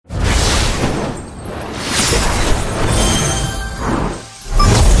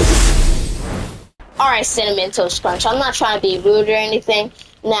Alright, Cinnamon Toast Crunch. I'm not trying to be rude or anything.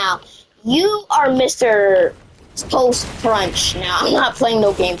 Now, you are Mr. Toast Crunch. Now, I'm not playing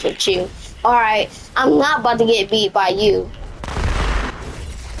no games with you. Alright, I'm not about to get beat by you.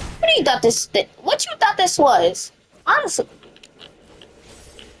 What do you thought this? What you thought this was? Honestly,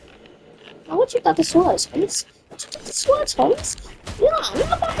 what you thought this was? What you thought this was, Holmes? Yeah, I'm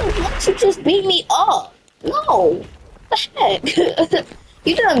not about to let you just beat me up. No, what the heck?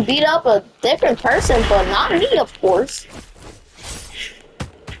 You done beat up a different person, but not me, of course.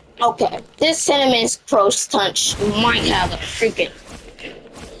 Okay, this Cinnamon Toast Crunch might have a freaking.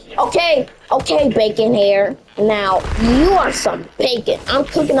 Okay, bacon hair. Now, you are some bacon. I'm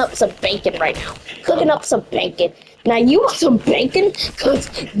cooking up some bacon right now. Cooking up some bacon. Now, you want some bacon? Because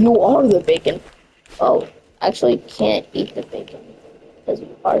you are the bacon. Oh, actually can't eat the bacon. Because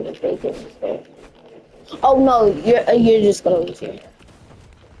you are the bacon. So. Oh, no, you're just going to lose your hair.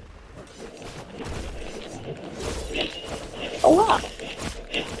 Oh, wow.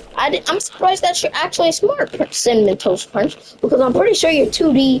 I'm surprised that you're actually smart, Cinnamon Toast Crunch, because I'm pretty sure you're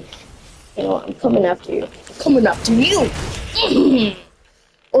 2D. You know, I'm coming after you. Coming after you.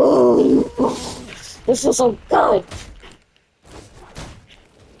 Oh, this is so good.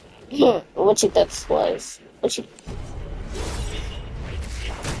 What you thought this was? What you?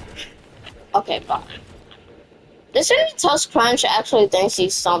 Okay, fine. The Cinnamon Toast Crunch actually thinks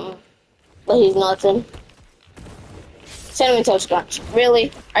he's something, but he's nothing. Cinnamon Toast Crunch.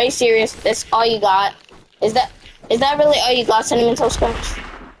 Really? Are you serious? That's all you got? Is that really all you got, Cinnamon Toast Crunch?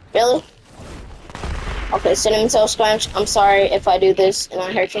 Really? Okay, Cinnamon Toast Crunch, I'm sorry if I do this and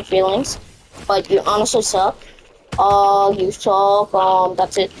I hurt your feelings, but you honestly suck. You suck.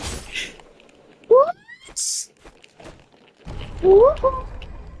 That's it. What?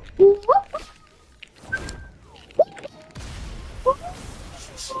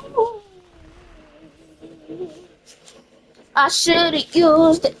 I should have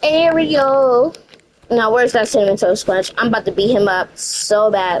used the aerial. Now, where's that Cinnamon Toast Crunch? I'm about to beat him up so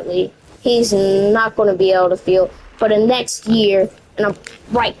badly. He's not going to be able to feel for the next year. And I'm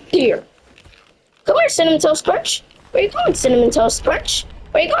right here. Come here, Cinnamon Toast Crunch. Where you going, Cinnamon Toast Crunch?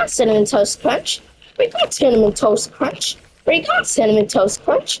 Where you going, Cinnamon Toast Crunch? Where you going, Cinnamon Toast Crunch? Where you going, Cinnamon Toast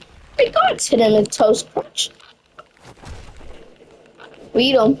Crunch? Where you going, Cinnamon Toast Crunch?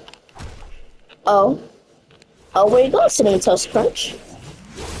 Read them. Oh, where you going, Cinnamon Toast Crunch?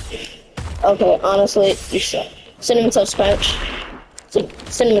 Okay, honestly, you suck. Cinnamon Toast Crunch.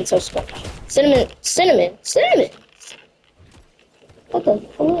 Cinnamon Toast Crunch. Cinnamon. Okay,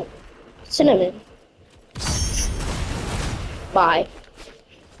 come on. Cinnamon. Bye.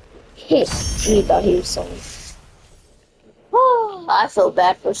 He thought he was something. Oh, I feel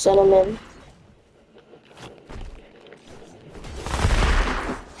bad for Cinnamon.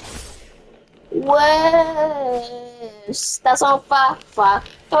 West, that's on fire.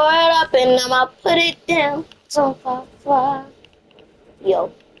 Throw it up and I'ma put it down. It's on fire.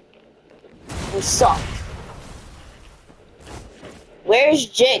 Yo, you suck. Where's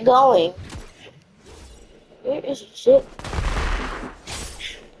Jet going? Where is Jet?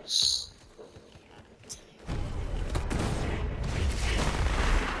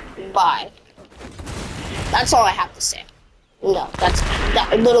 Bye. That's all I have to say. No, that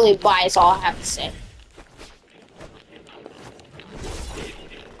literally bye is all I have to say.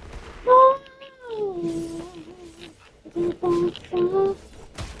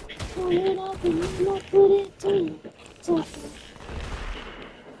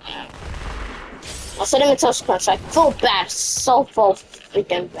 I'll Cinnamon Toast Crunch. I feel bad. So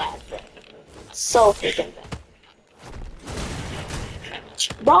freaking bad, bro. So freaking bad.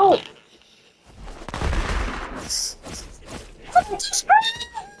 Bro.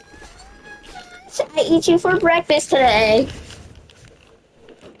 I eat you for breakfast today.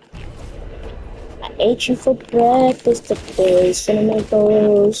 I ate you for breakfast today. Cinnamon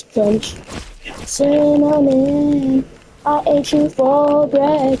Toast Crunch. Cinnamon. I ate you for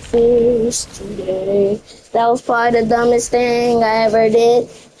breakfast today. That was probably the dumbest thing I ever did.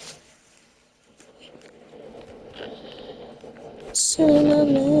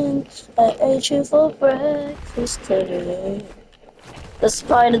 Cinnamon, I ate you for breakfast today. That's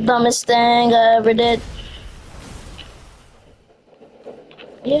probably the dumbest thing I ever did.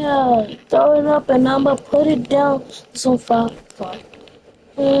 Yeah, throw it up and I'ma put it down. It's on fire.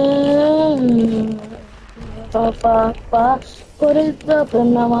 Put it up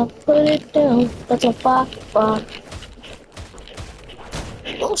and I'ma put it down. That's on fire.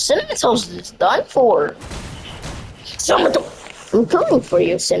 Oh, Cinnamon Toast is done for. Cinnamon Toast. I'm coming for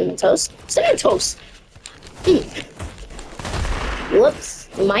you, Cinnamon Toast. Cinnamon Toast. Whoops,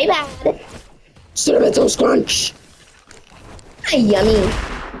 my bad. Cinnamon Toast Crunch. Ah, yummy.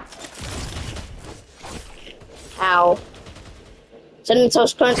 Ow. Cinnamon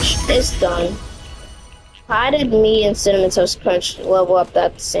Toast Crunch is done. How did me and Cinnamon Toast Crunch level up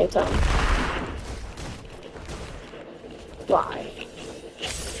at the same time? Why?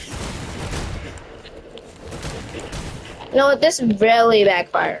 You know what? This really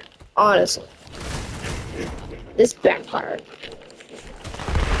backfired. Honestly. This backfired.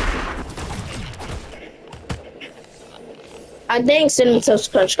 I think Cinnamon Toast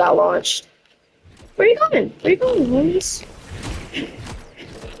Crunch got launched. Where are you going? Where are you going, homies?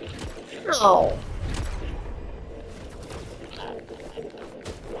 Oh.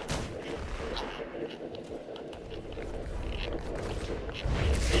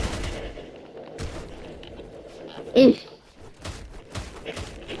 Mm.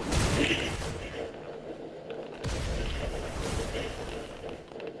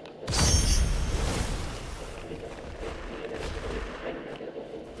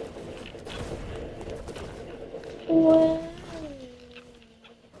 Well,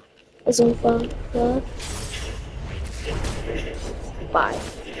 isn't fun. Bye.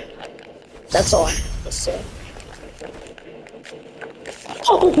 That's all I have to say.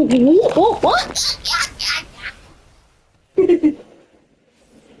 Oh, what?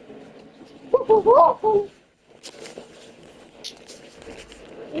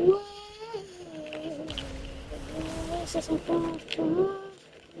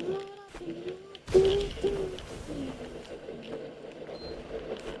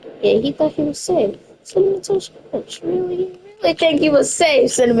 Yeah, he thought he was safe. Cinnamon Toast Crunch. Really think he was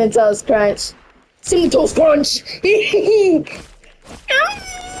safe, Cinnamon Toast Crunch. Cinnamon Toast Crunch!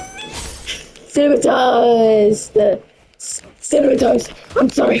 Cinnamon Toast! Cinnamon Toast! I'm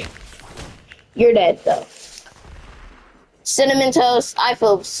sorry. You're dead, though. Cinnamon Toast, I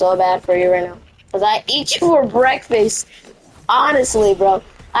feel so bad for you right now. Because I ate you for breakfast. Honestly, bro.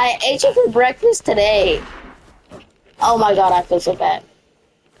 I ate you for breakfast today. Oh my god, I feel so bad.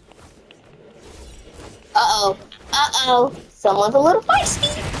 Uh-oh. Uh-oh. Someone's a little feisty.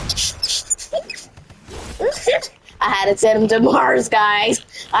 I had to send him to Mars, guys.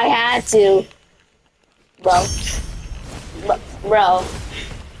 I had to. Bro. Bro.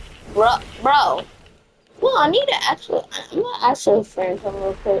 Well, I need to actually... I'm gonna actually friend him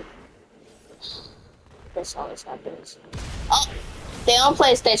real quick. This always happens. Oh, they on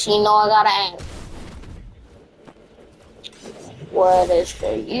PlayStation. You know I gotta ask. What is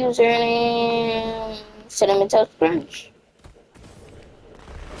their username? Cinnamon Toast Crunch.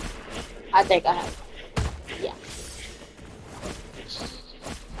 I think I have. Yeah.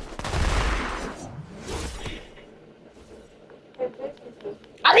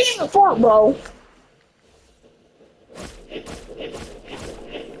 I didn't even fart, bro.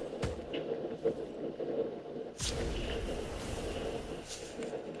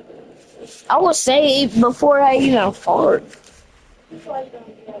 I was saved before I even fart.